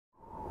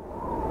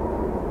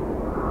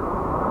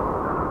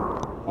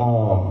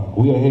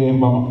We are here with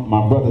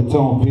my brother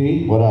Tone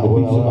P. What up? The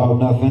Beats About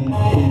Nothing.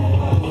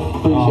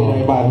 Appreciate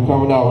everybody for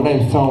coming out. My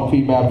name's Tone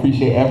P, man. I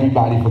appreciate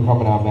everybody for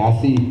coming out, man. I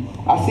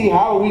see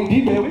how we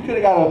deep, man. We could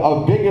have got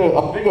a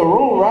bigger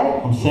room,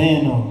 right? I'm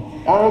saying though. You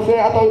know what I'm saying?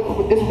 I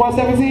thought it's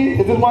 117.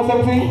 Is this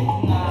 117?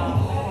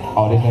 No.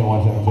 Oh, this ain't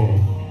 117.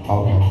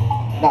 Okay.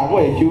 Nah, go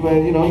ahead, Q,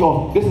 man. You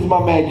know, this is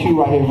my man Q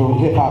right here from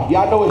hip hop.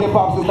 Y'all know what hip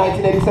hop since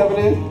 1987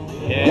 is?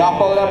 Yeah. Y'all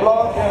follow that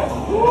blog?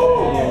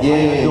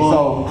 Yeah.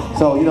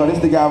 So you know, this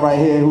the guy right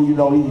here who, you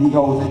know, he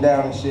holds it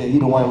down and shit. He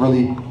the one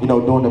really, you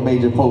know, doing the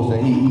major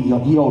posting. He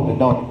holding it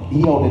down.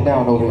 He holding it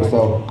down over here.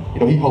 So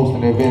you know, he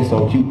hosting the event.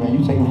 So Q, man,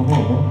 you take it from here,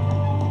 man.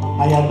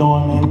 How y'all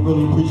doing, man?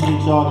 Really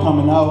appreciate y'all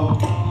coming out.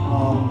 I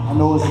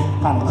know it's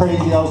kind of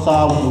crazy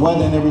outside with the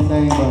weather and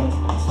everything, but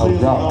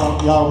clearly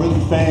y'all really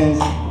fans.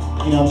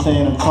 You know what I'm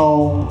saying? A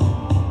Tone. You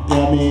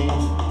know what I mean?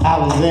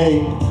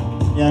 Alizay.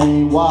 You know what I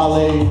mean?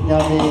 Wale, you know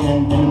what I mean,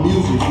 and the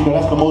music, you know,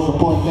 that's the most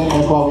important thing.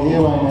 That's why we're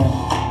here right now.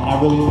 And I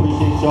really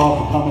appreciate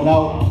y'all for coming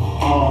out.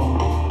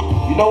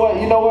 You know what?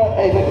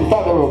 Hey,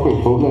 stop that real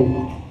quick, folks.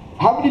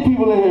 How many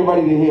people in here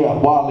ready to hear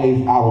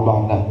Wale's album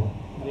About Nothing?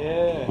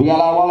 Yeah. We got a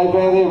lot of Wale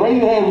fans here?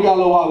 Raise your hand if we got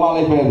a little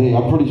Wale fans here.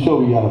 I'm pretty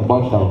sure we got a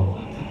bunch of them.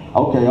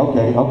 Okay. All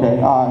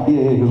right,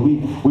 yeah, because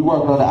we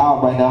working on the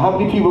album right now. How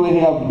many people in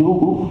here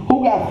who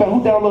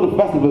downloaded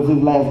Festivals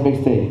his last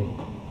mixtape?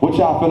 What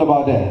y'all feel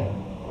about that?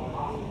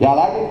 Y'all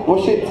like it?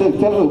 What shit? Tell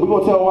us. We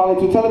gonna tell Wale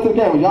to tell it to the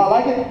camera. Y'all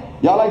like it?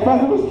 Y'all like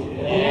Festivals?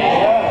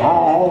 Yeah.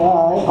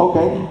 All right.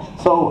 Okay.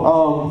 So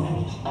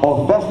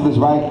on Festivals,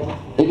 right?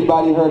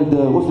 Anybody heard of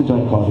the what's the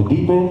joint called? The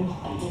Deep End?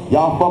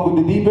 Y'all fuck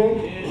with the Deep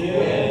End?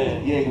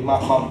 Yeah. Yeah. Cause my.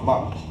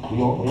 We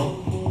go.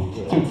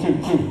 Two.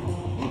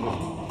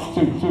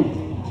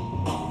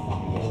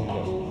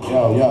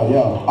 Yo.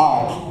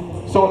 Alright.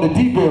 So on the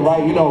Deep End,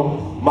 right, you know,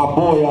 my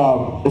boy,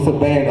 it's a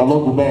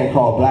local band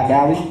called Black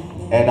Alley.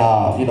 And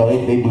you know,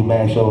 they do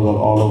mad shows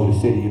all over the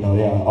city, you know,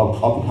 they're an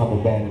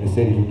up-and-coming band in the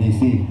city from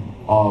DC.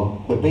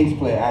 The bass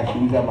player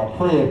actually was at my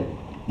crib.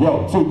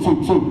 Yo, two.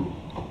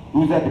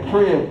 We was at the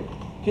crib.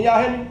 Can y'all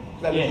hear me?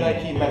 Cause I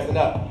keep messing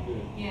up.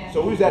 Yeah.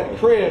 So we was at the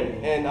crib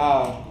and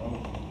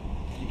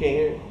you can't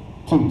hear it?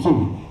 Two.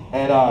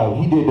 And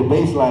he did the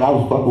bass line. I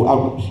was fucking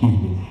with, excuse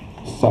me.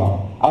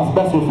 Sorry. I was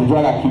messing with some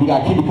drug. We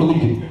gotta keep it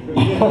collegiate.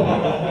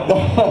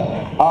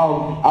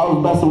 I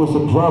was messing with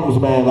some drums,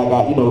 man,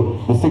 like you know,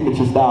 the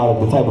signature style,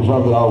 the type of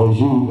drums that I always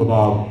use, and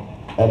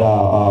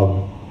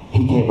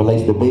he came and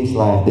laced the bass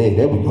line.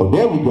 There we go.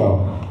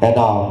 And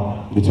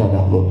let me turn that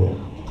a little bit.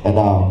 And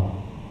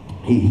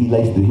he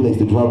laced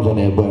the drums on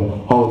there, but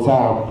whole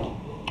time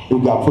we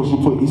got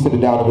he sent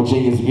it down to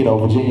Virginia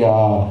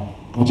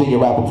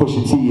rapper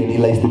Pusha T, and he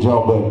laced the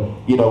drum. But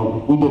you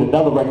know, we did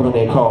another record on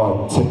there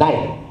called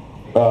Tonight.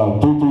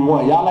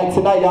 331. Y'all like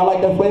Tonight? Y'all like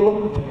that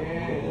flavor?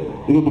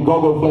 You get the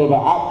go-go flavor.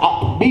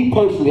 Me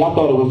personally, I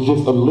thought it was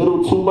just a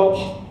little too much.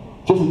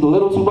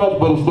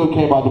 But it still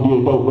came out to be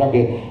a dope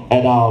record.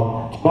 And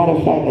matter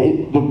of fact,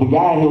 the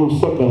guy who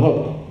sucked the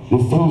hook,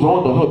 who's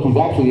on the hook, he's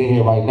actually in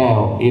here right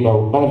now. You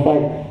know, matter of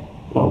fact,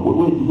 you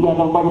got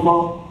another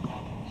microphone?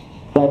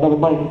 Got another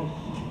mic?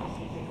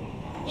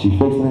 She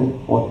fixing it?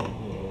 What?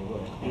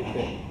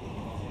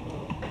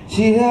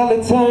 She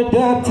hella turned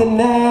up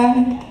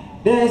tonight.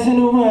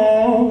 Dancing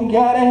around,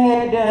 got her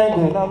head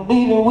down, but I'm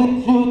leaving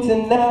with you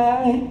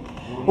tonight.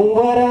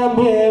 What I'm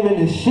hearing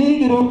is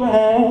she get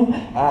around,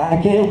 I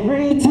can't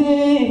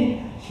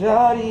pretend.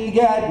 Shawty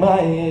got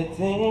my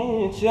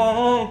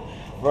attention.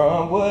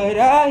 From what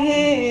I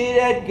hear,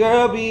 that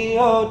girl be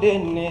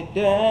holding it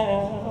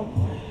down.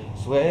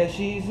 Swear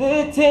she's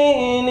a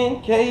 10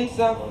 in case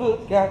I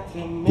forgot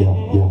to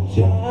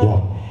mention.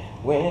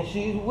 When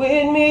she's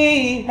with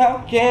me, how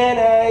can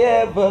I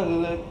ever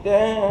look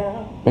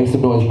down? Make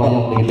some noise, my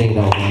young nigga Ding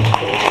Dong, man.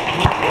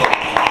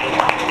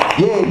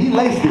 Yeah, he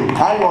laced it.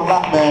 I ain't gonna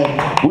lie, man.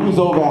 We was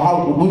over at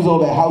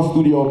House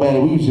Studio, man,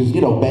 and we was just,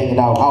 you know, banging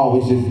out. I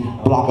always just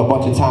block a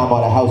bunch of time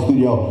out at House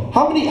Studio.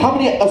 How many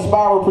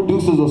aspiring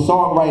producers or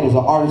songwriters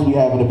or artists we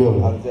have in the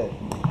building?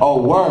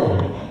 Oh,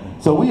 word.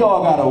 So we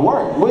all gotta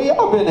work. Where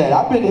y'all been at?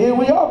 I've been here.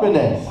 Where y'all been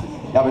at?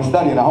 Y'all been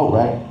studying, I hope,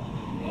 right?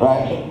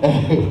 Right?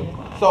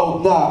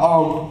 So,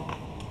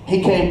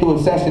 he came through a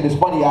session. It's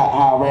funny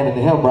how I ran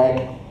into him,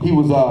 right? He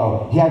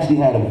actually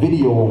had a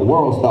video on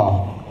World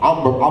Star.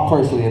 I'm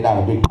personally not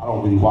I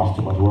don't really watch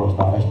too much World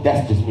Star.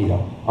 That's just me,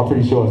 though. I'm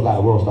pretty sure it's a lot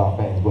of World Star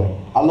fans, but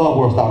I love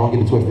World Star, don't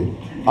get it twisted.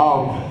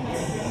 Let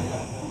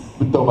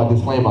me throw my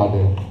disclaimer out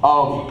there.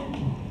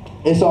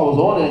 And so I was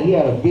on it, and he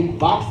had a big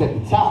box at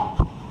the top.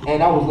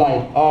 And I was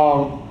like,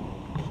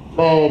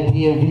 man,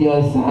 DMV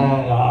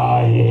unsigned.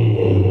 Oh,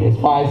 yeah. It's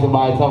probably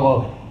somebody talking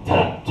about,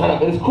 turn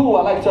up. It's cool,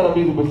 I like turn up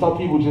music, but some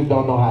people just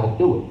don't know how to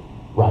do it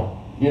right,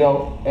 you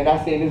know. And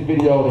I seen this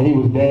video that he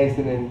was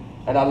dancing,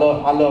 and I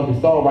love his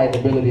songwriting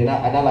ability, and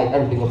I like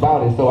everything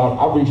about it. So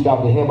I reached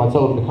out to him. I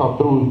told him to come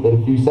through in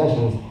a few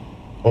sessions,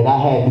 and I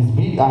had this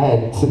beat. I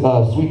had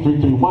Sweet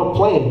 331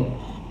 playing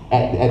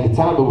at the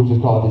time, which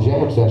is called the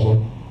Jam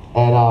Session,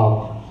 and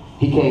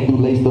he came through,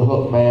 laced the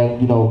hook,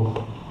 man. You know,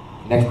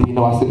 next thing you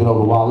know, I sent it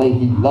over to Wale.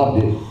 He loved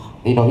it.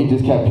 You know, he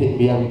just kept hitting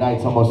me every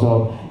night, talking about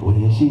something.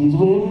 When she's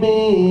with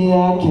me,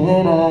 how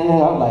can I?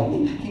 I'm like,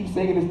 you keep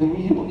singing this to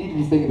me. You don't need to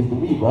be singing this to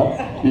me, bro.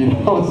 You know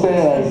what I'm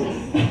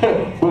saying?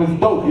 Like, but it's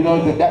dope. You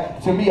know,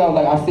 that to me, I was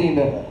like, I seen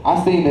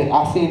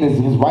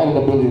his writing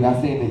ability, and I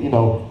seen it, you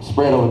know,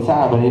 spread over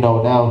time, and you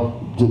know, now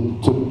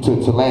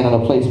to land on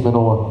a placement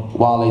on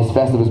Wale's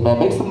Festivus, man.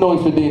 Make some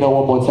noise for Dino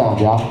one more time,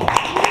 y'all.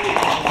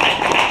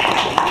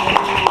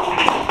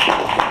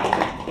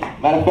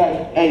 Matter of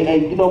fact,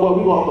 hey, you know what?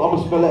 I'm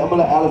gonna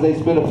let Alizay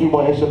spin a few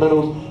more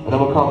instrumentals, and I'm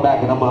gonna come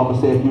back and I'm gonna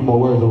say a few more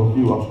words of a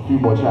few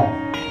more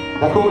tracks.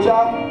 That cool with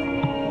y'all?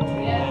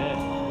 Yeah.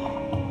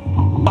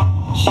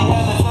 She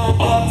hasn't turned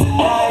up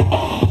tonight.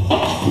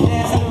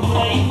 Dancing the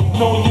rain.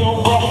 No, you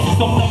don't rock.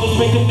 Some never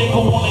make a nigga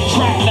wanna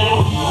track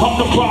now. I'm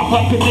the rock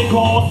like a nigga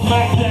on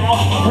SmackDown.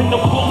 In the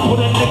book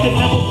with a nigga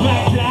never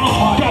back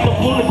down. Got the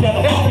bullet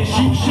that'll fucking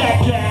shoot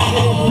Shaq down.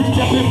 You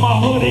step in my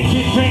hood and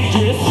get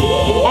dangerous.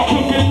 I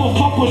couldn't give a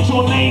fuck what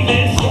your name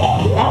is.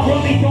 I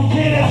really don't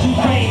care that you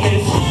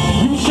famous.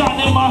 You shot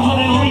in my hood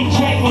and leave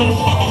checklist.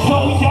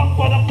 So young,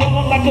 but I'm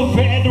feeling like a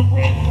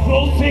veteran.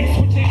 Flow 6,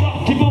 switch it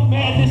up, give a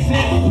madness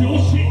in. Real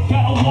shit,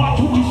 gotta watch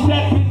who you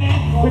stepping in.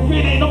 If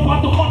it ain't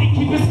about the money,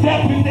 keep it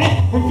stepping in.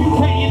 If you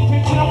pay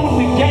attention, I want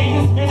the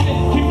game is missing.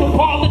 Keep the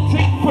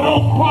politics for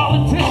those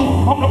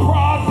politicians. I'm the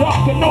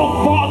product of no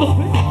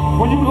politics.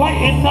 When you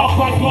lighten up,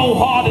 I go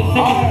harder,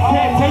 nigga.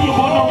 Can't tell you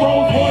about the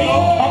Rolls Royce.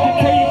 I can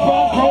tell you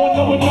about growing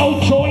up with no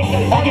choice.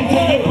 I can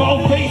tell you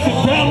about facing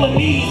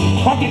felonies.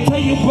 I can tell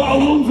you about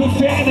losing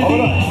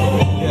sanity.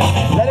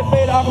 Let it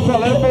fade acapella,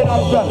 let it fade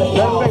acapella.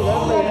 Let it fade.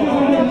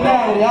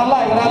 I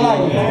like it.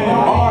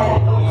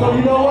 Alright, so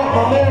you know what?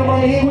 My man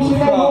right here, what's your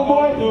name,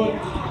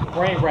 homeboy?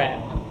 Brain Rap.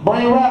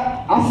 Brain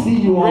Rap, I see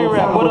you all the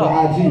time on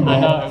IG,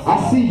 man.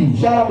 I see you.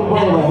 Shout out to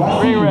Brain Rap. I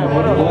see you, man.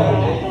 What up?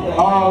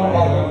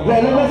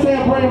 Let's say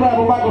Brain Rap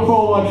on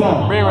microphone one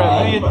time. Brain Rap,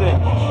 what do you think?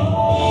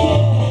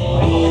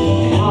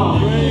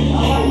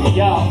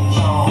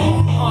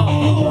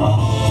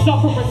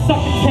 Suffer for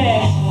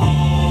succotash.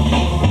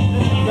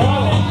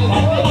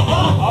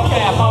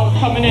 Okay, I thought it was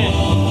coming in.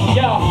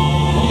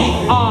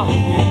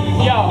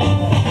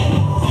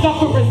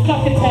 Suffer for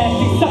succotash.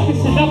 These suckers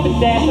shit up and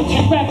dash. Up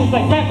you rappers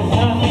like rappers,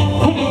 huh?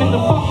 Put them in the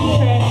fucking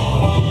trash.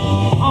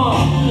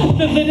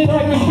 The little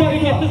type of better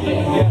get the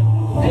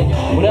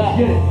what up?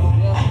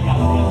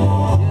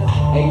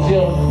 Hey,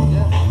 Jill.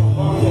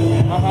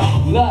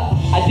 Look,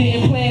 I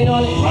didn't plan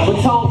on it,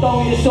 but Tom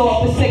throw me the show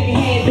up a second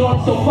hand on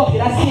it, so fuck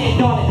it, I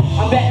stand on it.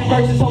 I'm batting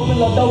verses, hoping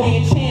Lil throw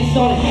me a chance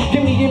on it.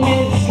 Give me your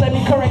minutes, just let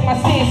me correct my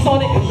stance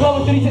on it.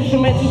 Blowing through these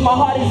instrumentals, my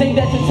heart is aimed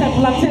at your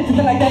temple. I'm tempted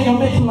to like that, your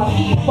mental, my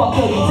fuck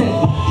up your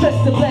temple.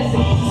 Trust the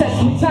blessing, success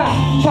with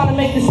time. Trying to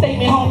make the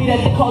statement, homie,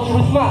 that the culture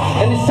is mine.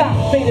 And it's time,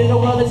 faded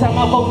over all the time,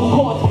 my vocal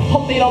cords.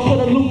 Hope they don't put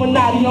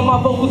Illuminati on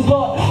my vocals,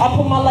 Lord. I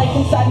put my life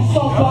inside these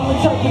songs, so I'm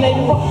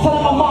interpolating.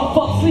 Telling my mom,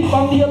 fuck sleep,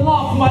 I'm the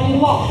alarm for my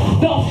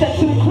alarm. Don't step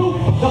to the crew,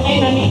 don't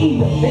aim at me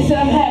either. They said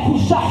I'm half who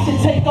shot should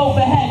take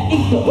over half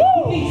ether.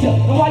 Who needs ya?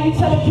 And why you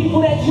telling people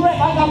that you rap?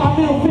 I got my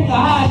middle finger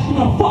high,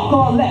 screaming fuck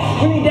all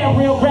that. We need that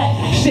real rap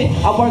shit.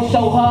 I work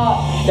so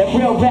hard. That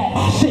real rap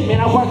shit,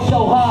 man, I work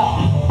so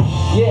hard.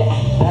 Yeah,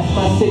 that's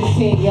my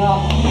 16,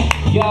 y'all.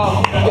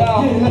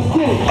 Let's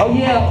get it. Oh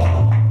yeah.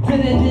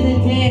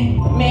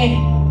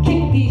 Man.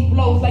 Kick these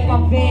blows like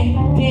I'm Van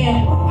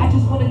Dam. I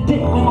just wanna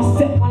dip in my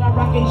set when I'm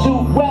rockin'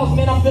 Jude Wells,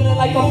 man. I'm feeling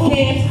like I'm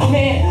Cam,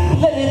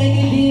 man. Let it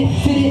in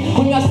it,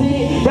 when y'all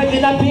see it.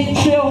 Rapping, I've been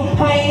chill.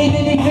 I ain't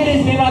even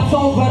finished, man. I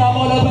told, but I'm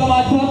all about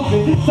my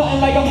dumping.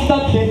 Something like I'm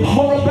stumping,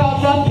 more about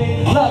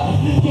nothing. Look,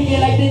 kick it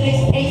like the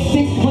next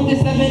 8-6 with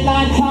the 7-9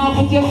 time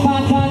with your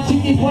content.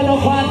 Shoot these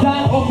 101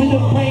 time, open the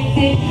brain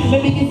thing.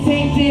 Let me get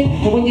tainted.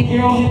 And when your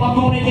girl hit my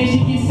phone and then she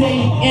get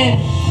saved.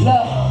 And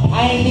look,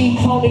 I ain't need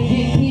tone to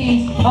get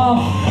P's,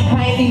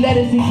 I ain't need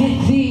letters to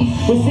get G's.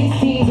 With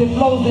 16s and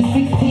flows with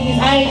 16s,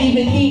 I ain't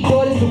even need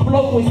daughters to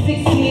flow with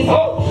 16s.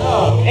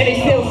 And they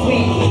still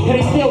sweet, and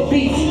they still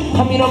beats.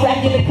 I mean, I'm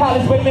racking in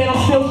college, but man,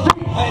 I'm still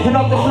street. And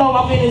off the flow,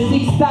 I'm in the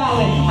seat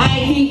styling. I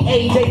ain't need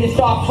AJ to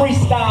start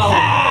freestyling.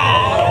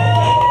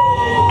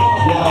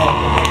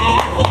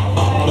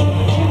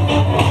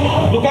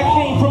 Look, I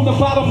came from the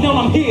bottom, now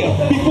I'm here.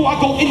 Before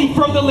I go any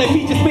further, let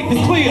me just make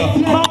this clear.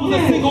 Mom was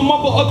a single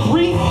mother of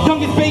 3,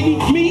 youngest baby,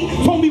 me.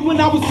 Told me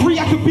when I was 3,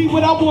 I could be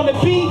what I wanna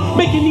be.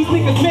 Making these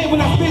niggas mad when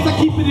I spaz, I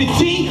keep it a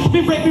G.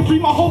 Been rapping free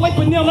my whole life,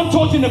 but now I'm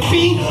charging a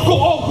fee. Go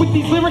off with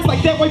these lyrics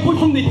like that white boy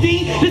from the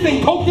D. This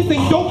ain't coke, this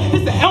ain't dope,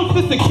 this an ounce,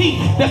 this a key.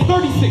 That's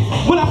 36.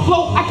 When I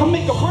flow, I can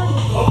make a word.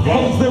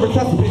 Okay. These lyrics,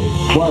 that's a bit.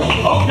 Word.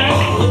 Okay.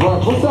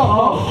 Word. What's up,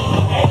 Mom?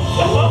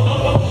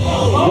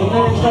 The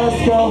name's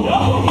Esco.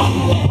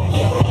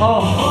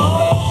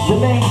 The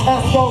name's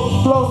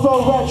Esco, flow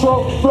so retro,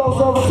 flow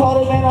so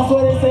retarded, man, I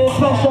swear they say it's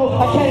special.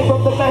 I came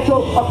from the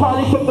metro, I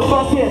probably took the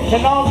bus here,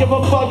 and I don't give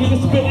a fuck, you can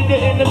spit it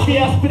in the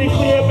beer, I spit it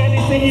clear, man,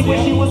 they say he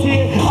wish he was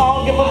here. I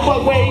don't give a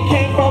fuck where he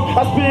came from,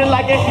 I spit it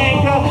like a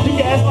handcuff. You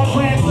can ask my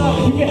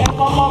grandson, you can ask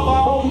my mama,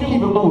 I hope you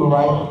keep it moving,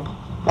 right?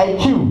 Hey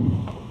Q,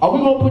 Are we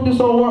gonna put this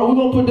on? Are we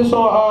gonna put this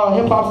on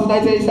Hip Hop Since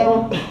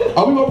 1987?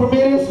 Are we gonna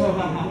premiere this?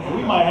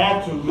 We might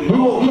have to. We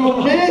gonna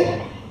premiere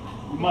it?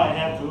 We might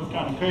have to. It's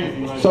kind of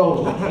crazy. Right?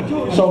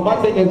 So my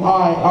thing is, all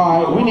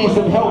right. We need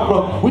some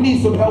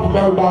help from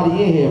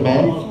everybody in here,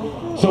 man.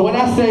 So when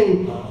I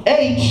say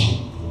H,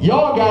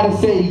 y'all gotta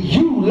say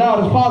you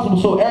loud as possible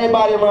so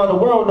everybody around the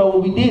world know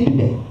what we did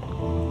today.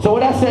 So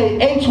when I say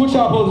H, what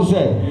y'all supposed to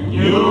say?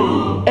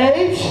 You.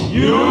 H.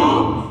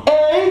 You.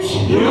 H.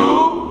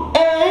 You.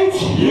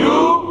 H.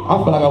 You. I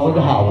feel like I went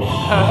to Howard.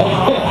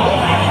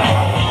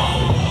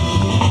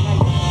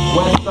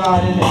 West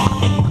side in it.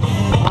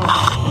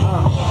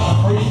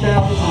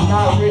 Freestyle, this is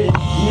not written.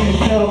 You need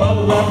to tell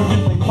other rappers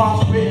this is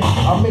cross written. I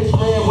mix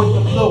red with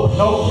the blue.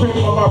 No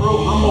crib on my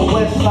road. I'm a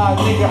West Side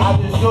nigga. I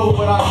just do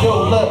what I do.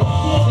 Look,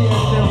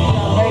 TSM,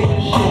 I made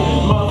this shit.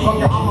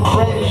 Motherfucker, I'm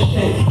afraid of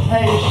shit.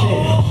 Hey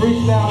shit.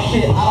 Freestyle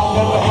shit. I don't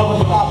never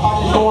ever stop. I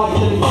just go on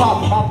to the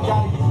top.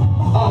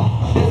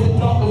 There's a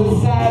darkness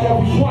inside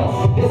everyone.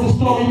 There's a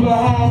story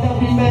behind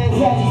every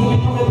man's actions and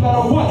becoming a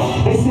better one.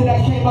 They said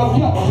I came up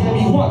young,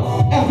 everyone.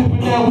 After but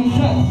now we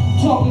done.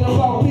 Talking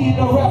about being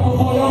a rapper,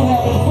 boy, I'm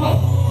having fun.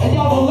 And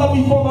y'all don't love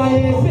me for my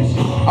ambition.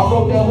 I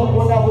wrote that hook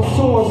when I was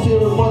sore,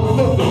 serious was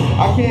lifted.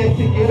 I can't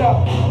pick it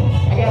up.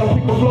 I gotta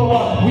pick the flow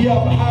up. We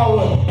up an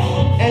hour.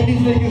 And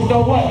these niggas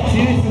know what?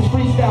 See, this is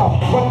freestyle.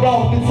 Right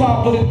off the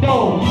top of the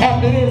dome.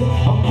 After this,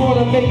 I'm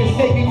gonna make a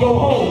steak and go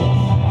home.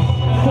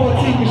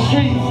 14th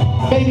Street,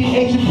 baby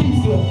Asian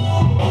pizza.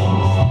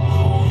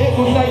 It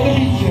was nice to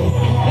meet you.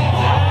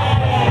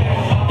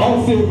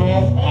 That's it,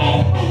 man.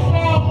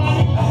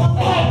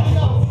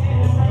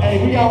 Hey,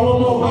 we got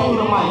one more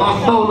mic.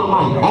 I stole the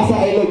mic. I said,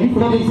 hey, look, you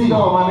from DC,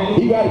 though, my nigga.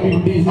 You gotta be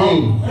from DC. Hey,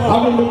 I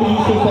remember you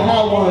since the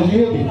high ones, you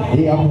hear me? Yeah,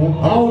 they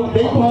probably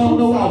don't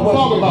know what I'm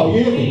talking about, you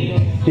hear me?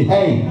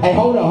 Hey,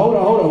 hold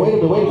on, wait a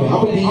minute.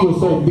 I'm gonna give you a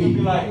certain beat.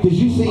 Cause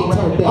you see turned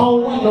up. I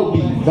don't want no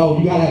beat. No,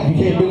 you can't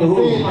bend the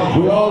rules.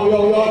 We all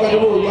got the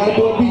rules. You gotta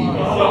do a beat.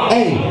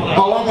 Hey, I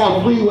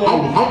got freeway. I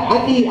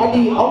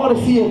wanna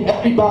see if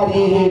everybody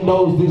in here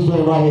knows this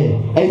right here.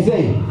 Hey,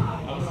 Zay.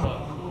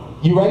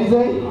 You ready,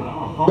 Zay?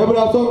 Remember what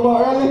I was talking about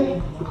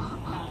earlier?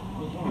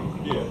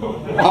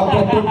 I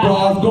bet the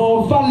bras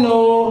gon'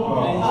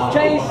 follow.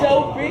 Train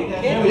so freak.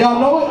 Y'all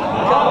know it?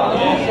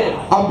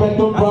 I bet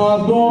the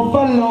bras gon'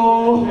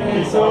 follow.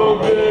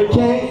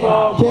 Can't.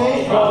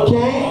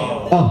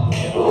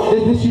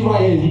 This you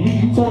right here.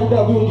 You turned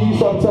up. We gonna give you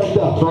something turned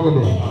up. Bring it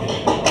in.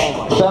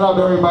 Shout out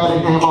to everybody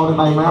that came out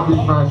tonight, man. I'm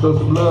just trying to show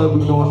some love. We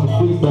doing some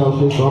freestyle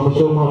shit, so I'm gonna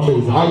show my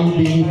face.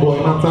 IUDE boy,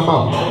 and I'm talking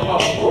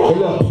about. Hey,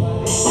 look.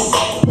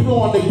 Put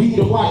on the beat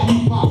and watch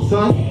me pop,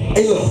 son.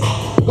 Hey, look.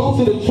 Go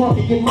to the trunk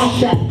and get my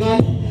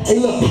shotgun. Hey,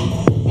 look.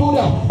 Hold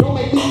up. Don't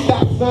make me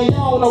stop, son.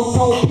 Y'all don't know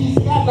Tone P.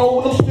 I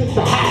know them since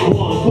the hot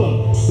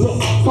ones.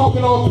 Look.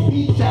 Talking off the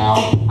beat,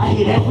 child. I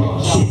hear that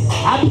rip shit.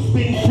 I be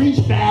spitting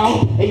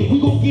freestyle. Hey, we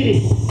gon' get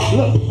it.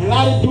 Look. A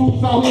lot of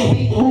dudes out here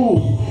hate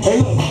rules. Hey,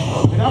 look.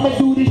 And I'ma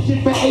do this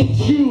shit for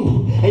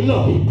HU. Hey,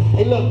 look.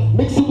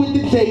 Mix it with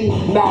the J.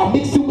 Nah,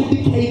 mix it with the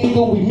K,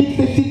 nigga. We mix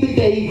that shit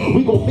today.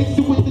 We gon' mix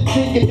it with the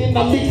drink and then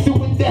I mix it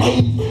with the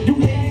hate. You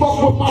can't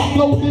fuck with my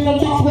flow, then I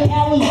mix with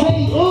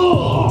Alizay.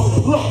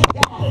 Look.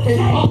 And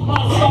pop my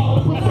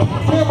style. Put the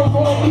cameras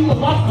on me.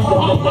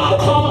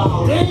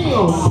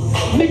 Damn.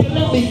 Nigga,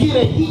 let me get a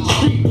heat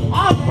street.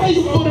 I'll pay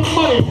you for the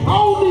money. I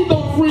don't need no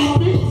free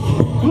beats.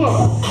 Look.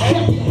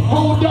 Check it.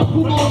 Hold up. Who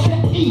gon'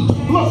 check me?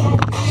 Look.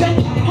 Check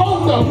it.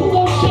 Hold up. Who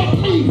gon' check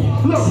me?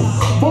 Look.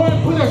 Boy,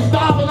 put a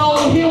 $1,000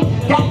 on him.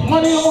 Got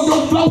money on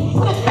your flow.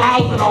 Put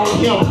 $1,000 on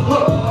him.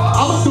 Look.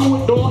 I'ma do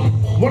it, dog.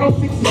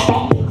 106 is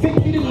stop. Take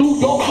me to New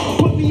York.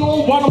 Put me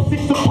on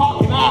 106 to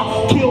park and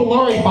I'll kill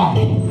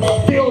everybody.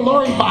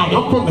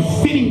 I'm from the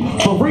city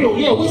for real.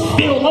 Yeah, we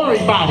still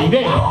everybody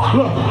there.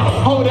 Look,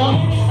 hold up.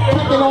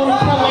 Check it on the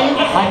LA.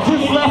 I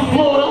just left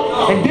Florida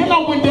and then I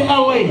went to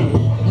LA.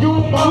 You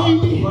don't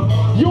believe me?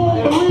 You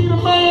don't believe the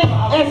man?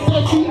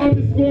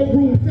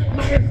 SSE_room. Check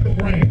my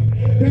Instagram.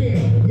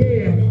 Damn,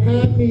 yeah,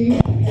 honey.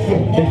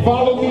 And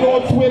follow me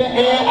on Twitter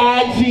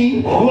and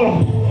IG. Look,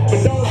 but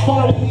don't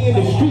follow me in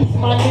the streets,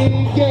 my nigga.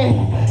 Yeah,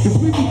 cause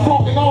we be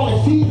talking on the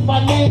sheets, my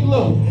nigga.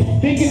 Look,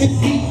 thinking it's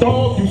heat,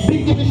 dog. You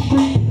thinking it's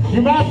street.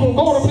 You might as well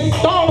go to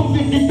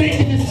McDonald's if you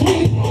thinking it's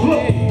sweet.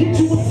 Look, get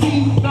you a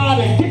seed, nah,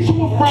 then get you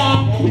a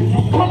fry. If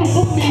you coming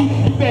for me,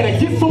 you better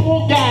get some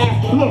more guys.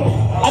 Look,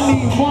 I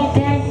need one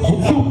gun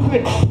with 2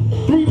 clips.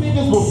 3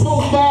 niggas with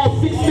 4,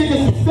 5, 6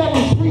 niggas with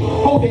 7 street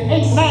holding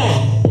 8,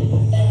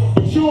 9.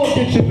 But you don't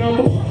get your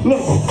number.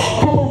 Look,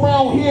 come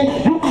around here,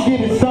 you can get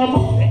it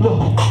summer. Look,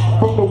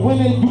 from the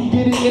winter, you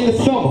get it in the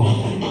summer.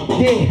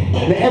 Yeah,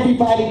 now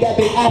everybody got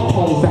their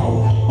iPhones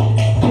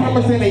out.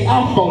 Cameras and their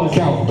iPhones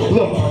out.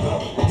 Look.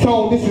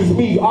 Tone, this is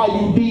me,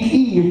 RUDE.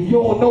 If you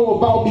don't know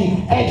about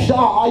me, ask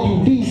y'all,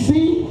 RUDC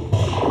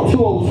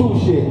 202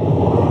 shit.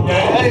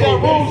 Yeah, that's that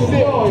room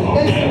shit.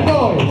 Make some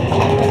noise.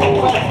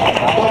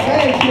 My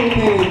man came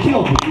in and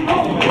killed me.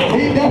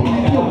 He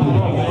definitely killed me.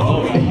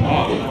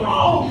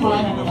 Oh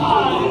my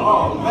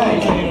God.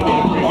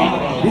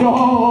 You know,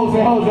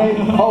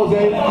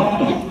 Jose.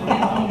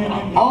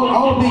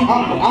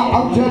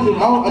 I'm judging. I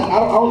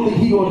don't think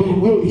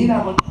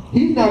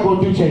he's not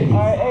gonna do chain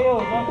music.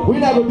 We're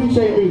not gonna do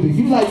chain music.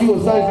 You like you a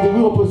sunshine,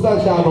 we gonna put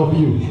sunshine on for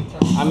you.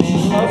 I mean,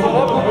 you know,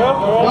 whatever,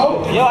 bro. No?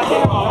 Yo, I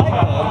can't like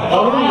that. Oh,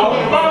 here you go.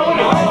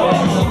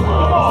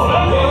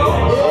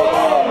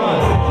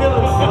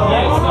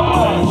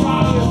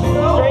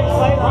 Straight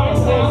flight,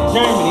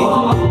 Germany.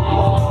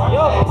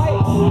 Yo,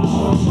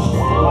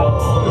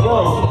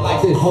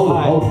 Like this, hold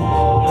it, hold it.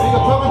 You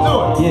coming to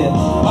it? Yeah.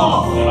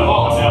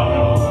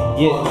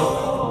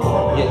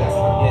 Yeah.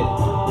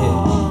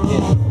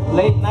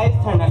 Late nights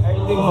turn to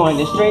early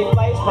morning. Straight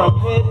flights from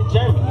here to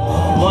Germany.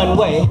 One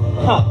way.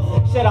 Huh.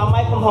 Shit, I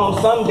might come home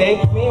someday.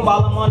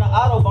 Meanwhile, I'm on the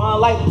Autobahn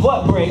like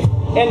what break?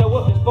 And the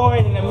whoop is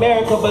foreign in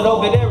America, but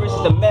over there it's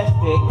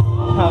domestic.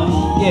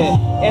 Yeah.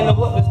 And the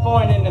whoop is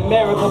foreign in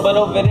America, but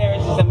over there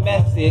it's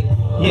domestic.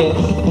 Yeah.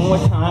 One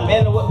more time.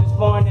 And the whoop is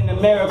foreign in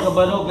America,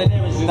 but over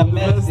there it's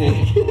domestic.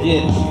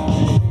 Yeah.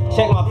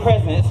 Check my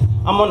presence.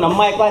 I'm on the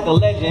mic like a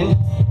legend.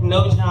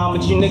 No John,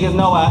 but you niggas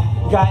know I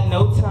got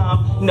no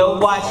time, no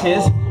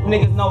watches.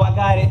 Niggas know I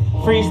got it.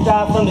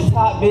 Freestyle from the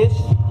top, bitch.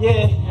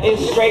 Yeah,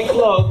 it's straight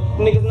flow.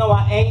 Niggas know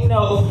I ain't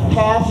no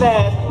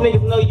half-ass.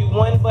 Niggas know you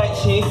one butt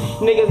cheek.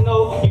 Niggas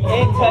know you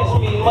ain't touch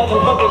me.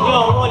 Motherfuckers, you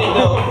don't want it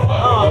though.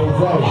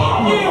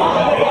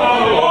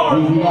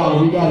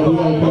 We gotta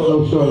cut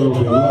those short a little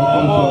bit.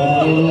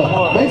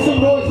 Make some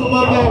noise for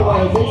my man,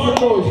 right? Make some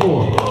noise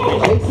for him.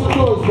 Make some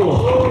noise for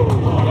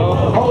him.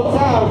 Whole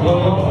time.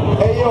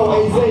 Hey yo,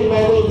 Alizay,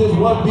 man, it was this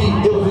one beat.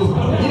 It was this,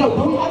 you know,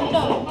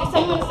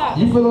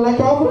 you feeling that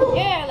confident?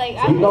 Yeah, like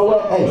You know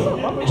what? Hey,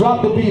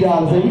 drop the beat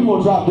out and say we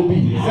gonna drop the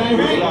beat. We're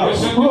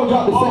gonna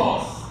drop the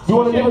same. You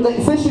want to give her?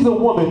 Since she's a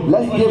woman,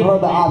 let's give her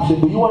the option.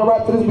 Do you want to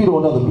rap to this beat or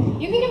another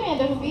beat? You can give me a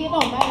different beat. It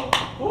don't matter.